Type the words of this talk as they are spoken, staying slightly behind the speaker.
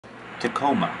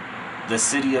Tacoma, the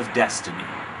city of destiny,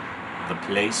 the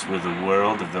place where the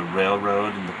world of the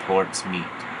railroad and the ports meet,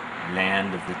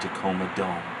 land of the Tacoma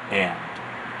Dome, and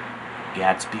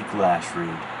Gadsby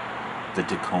Glasrud, the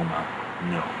Tacoma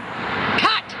Gnome.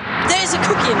 Cut! There's a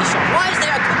cookie in the shop. Why is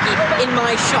there a cookie in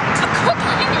my shop? A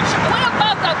cookie in your shot? What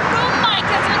about the boom mic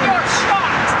that's in your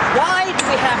shot? Why do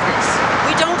we have this?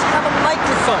 We don't have a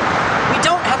microphone. We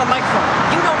don't have a microphone.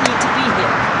 You don't need to be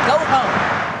here. Go home.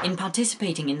 In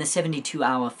participating in the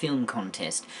 72-hour film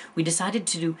contest, we decided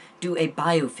to do a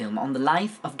biofilm on the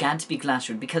life of Gadsby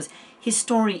Glasrud because his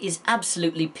story is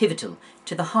absolutely pivotal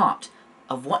to the heart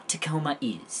of what Tacoma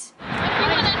is. If you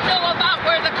want to know about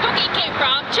where the cookie came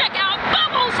from, check out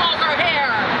Bubbles over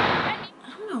here! I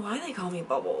don't know why they call me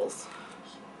Bubbles.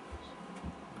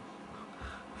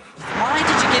 Why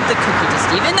did you give the cookie to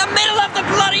Steve in the middle of the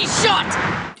bloody shot?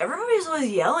 Everybody's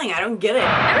always yelling. I don't get it.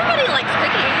 Everybody likes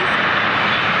cookies.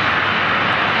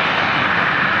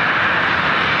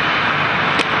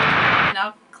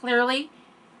 Now, clearly,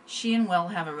 she and Will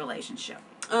have a relationship.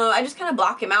 I just kind of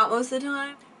block him out most of the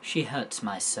time. She hurts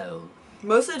my soul.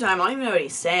 Most of the time, I don't even know what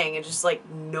he's saying. It's just like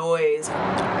noise.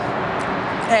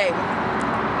 Hey,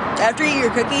 after you eat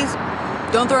your cookies,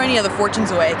 don't throw any other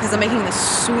fortunes away, because I'm making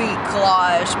this sweet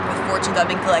collage with fortunes I've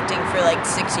been collecting for like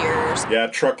 6 years. Yeah,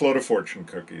 truckload of fortune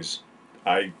cookies.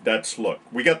 Look,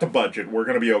 we got the budget. We're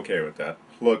going to be okay with that.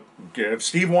 Look, if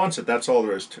Steve wants it, that's all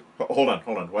there is to... Hold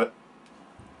on, what?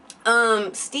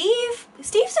 Steve's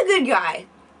a good guy.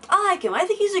 I like him. I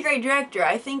think he's a great director.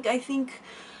 I think,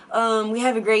 we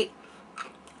have a great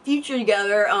future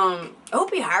together. I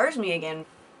hope he hires me again.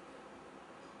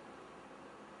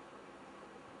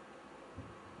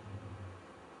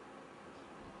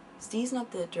 Steve's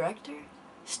not the director?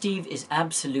 Steve is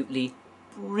absolutely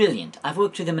brilliant. I've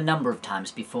worked with him a number of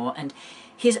times before, and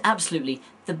he's absolutely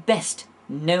the best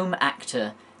gnome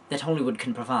actor that Hollywood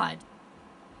can provide.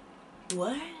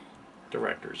 What?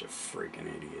 Director's a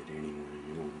freaking idiot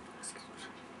anyway.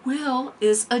 Will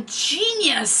is a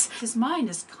genius! His mind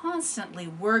is constantly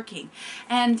working,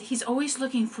 and he's always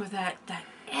looking for that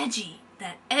edgy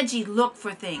look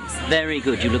for things. Very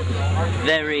good. You look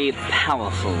very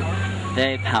powerful.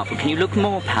 Very powerful. Can you look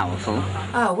more powerful?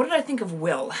 What did I think of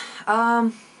Will?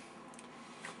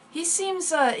 He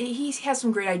seems, he has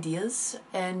some great ideas,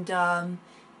 and,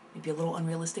 maybe a little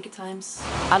unrealistic at times.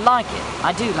 I like it.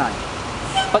 I do like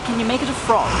it. But can you make it a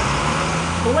frog?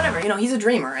 Well, whatever. You know, he's a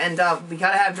dreamer, and, we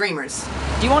gotta have dreamers.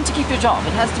 Do you want to keep your job?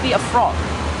 It has to be a frog.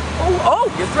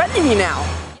 Oh, you're threatening me now.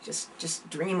 Just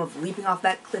dream of leaping off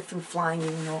that cliff and flying,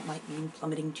 even though it might mean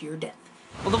plummeting to your death.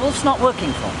 Well, the wolf's not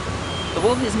working for me. The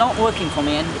wolf is not working for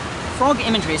me, and frog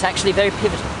imagery is actually very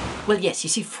pivotal. Well, yes, you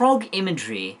see, frog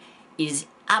imagery is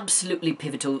absolutely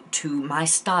pivotal to my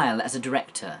style as a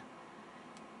director.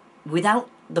 Without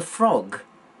the frog,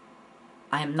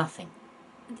 I am nothing.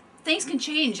 Things can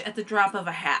change at the drop of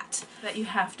a hat. That you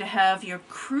have to have your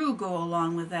crew go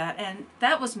along with that, and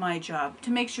that was my job, to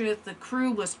make sure that the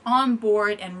crew was on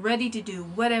board and ready to do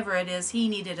whatever it is he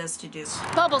needed us to do.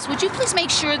 Bubbles, would you please make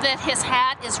sure that his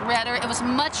hat is redder? It was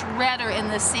much redder in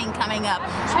this scene coming up.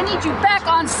 I need you back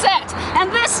on set,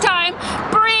 and this time,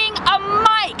 bring a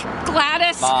mic,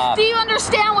 Gladys. Bob. Do you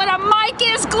understand what a mic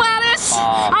is, Gladys?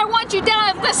 Bob. I want you down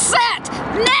at the set,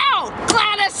 now,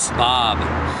 Gladys! Bob.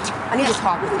 I need to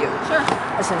talk with you. Sure.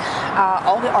 Listen,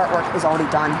 all the artwork is already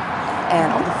done,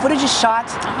 and all the footage is shot,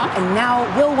 and now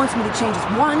Will wants me to change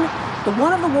the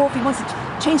one of the wolf, he wants to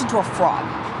change it to a frog.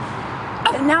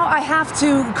 And now I have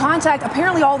to contact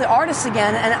apparently all the artists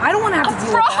again, and I don't want to have to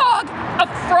deal with that. A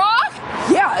frog?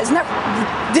 Yeah, isn't that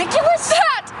ridiculous?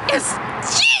 That is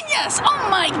genius! Oh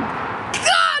my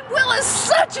God, Will is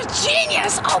such a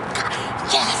genius! Oh God,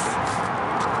 yes!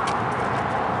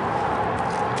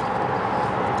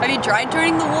 Have you tried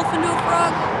turning the wolf into a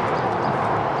frog?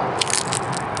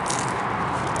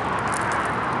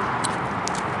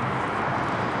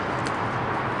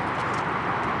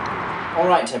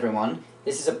 Alright, everyone.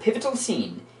 This is a pivotal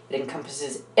scene. It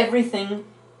encompasses everything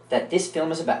that this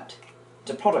film is about.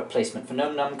 It's a product placement for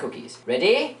Gnome Num Cookies.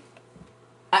 Ready?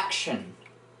 Action.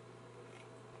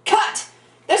 Cut!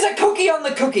 There's a cookie on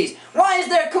the cookies! Why is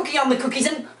there a cookie on the cookies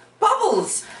and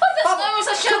Bubbles? There was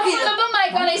a shell with a boom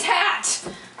mic on his hat!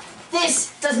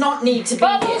 This does not need to be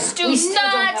Bubbles, here. We still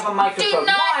don't have a microphone. do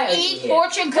not Why are you eat here?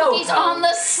 fortune cookies Go home. on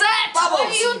the set! Bubbles, What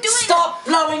are you doing? stop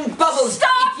blowing bubbles!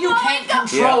 Stop if you blowing can't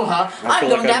bubbles. control her, I'm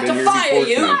going to have to fire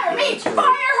you! Fire me!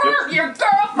 Fire her! Your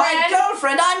girlfriend! My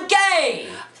girlfriend, I'm gay!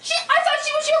 I thought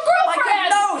she was your girlfriend!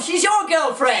 No, she's your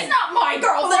girlfriend! She's not my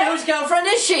girlfriend! Well, then whose girlfriend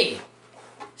is she?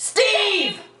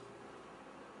 Steve!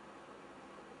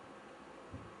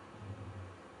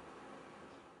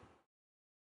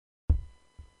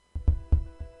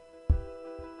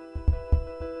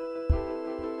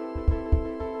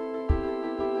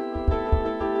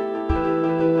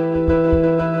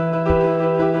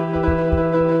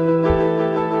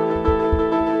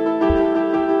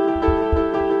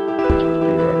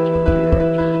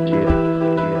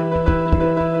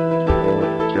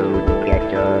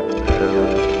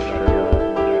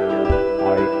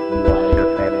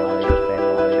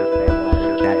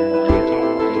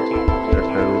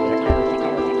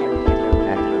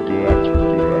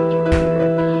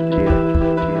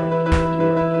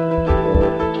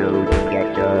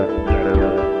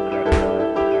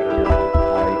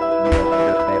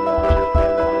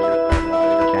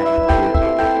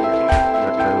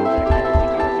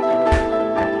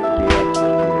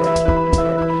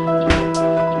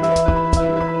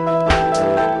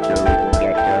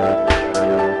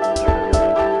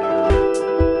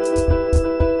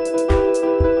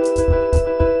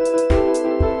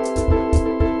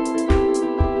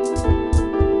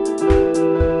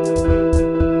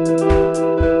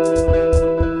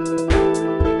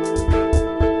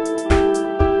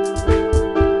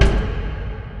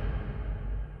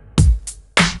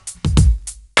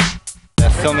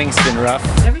 filming's been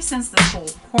rough. Ever since this whole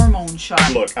hormone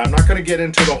shot. Look, I'm not going to get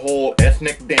into the whole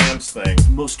ethnic dance thing.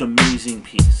 Most amazing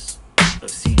piece of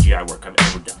CGI work I've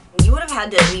ever done. You would have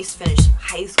had to at least finish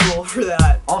high school for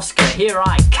that. Oscar, here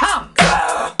I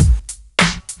come!